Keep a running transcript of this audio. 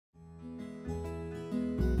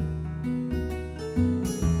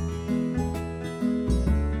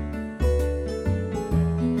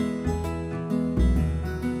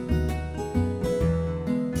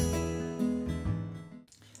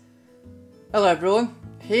Hello everyone,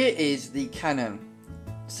 here is the Canon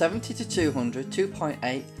 70-200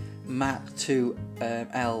 2.8 Mark II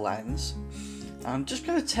L lens. I'm just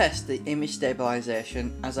going to test the image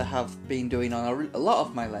stabilization as I have been doing on a lot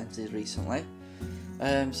of my lenses recently.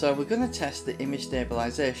 So we're going to test the image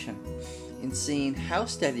stabilization in seeing how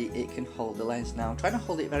steady it can hold the lens. Now I'm trying to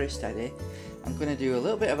hold it very steady. I'm going to do a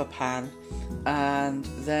little bit of a pan and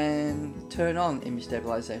then turn on image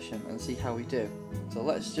stabilization and see how we do. So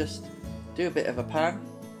let's just do a bit of a pan,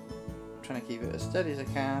 trying to keep it as steady as I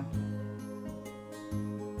can.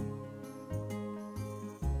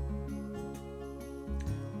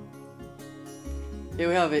 Here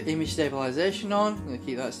we have it, image stabilization on. I'm going to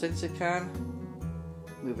keep that as steady as I can.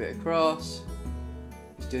 Move it across.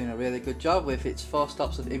 It's doing a really good job with its 4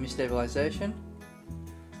 stops of image stabilization.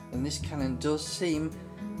 And this Canon does seem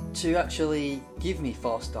to actually give me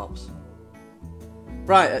 4 stops.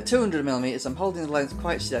 Right, at 200mm I'm holding the lens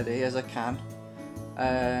quite steady as I can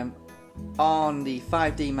on the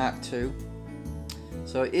 5D Mark II.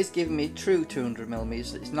 So it is giving me true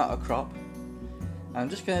 200mm, it's not a crop. I'm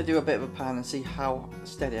just going to do a bit of a pan and see how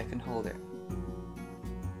steady I can hold it.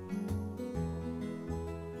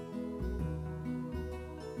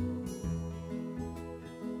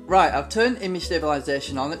 Right, I've turned image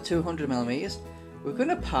stabilization on at 200mm. We're going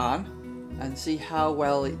to pan and see how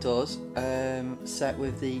well it does set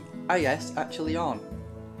with the IS actually on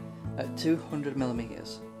at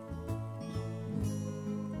 200mm.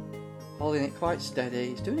 Holding it quite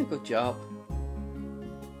steady, it's doing a good job.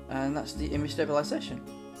 And that's the image stabilization.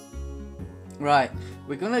 Right,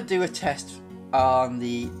 we're going to do a test on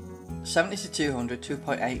the 70-200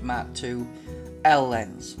 2.8 Mark II L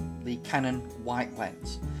lens, the Canon white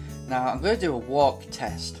lens. Now I'm going to do a walk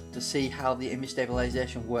test to see how the image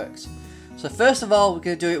stabilization works. So first of all we're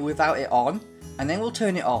going to do it without it on, and then we'll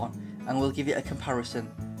turn it on and we'll give it a comparison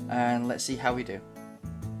and let's see how we do.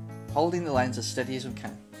 Holding the lens as steady as we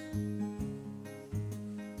can.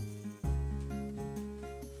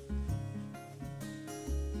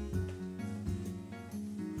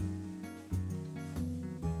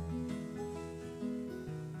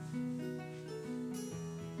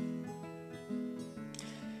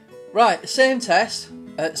 Right, same test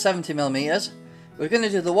at 70mm. We're going to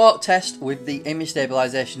do the walk test with the image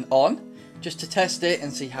stabilization on, just to test it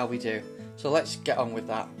and see how we do. So let's get on with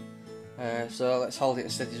that. So let's hold it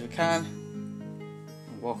as steady as we can.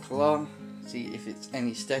 Walk along, see if it's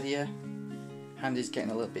any steadier. Hand is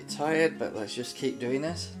getting a little bit tired, but let's just keep doing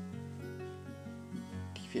this.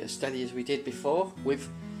 Keep it as steady as we did before with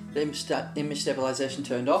the image stabilization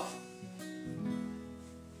turned off.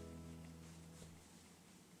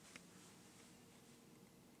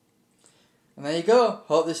 And there you go.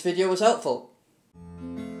 Hope this video was helpful.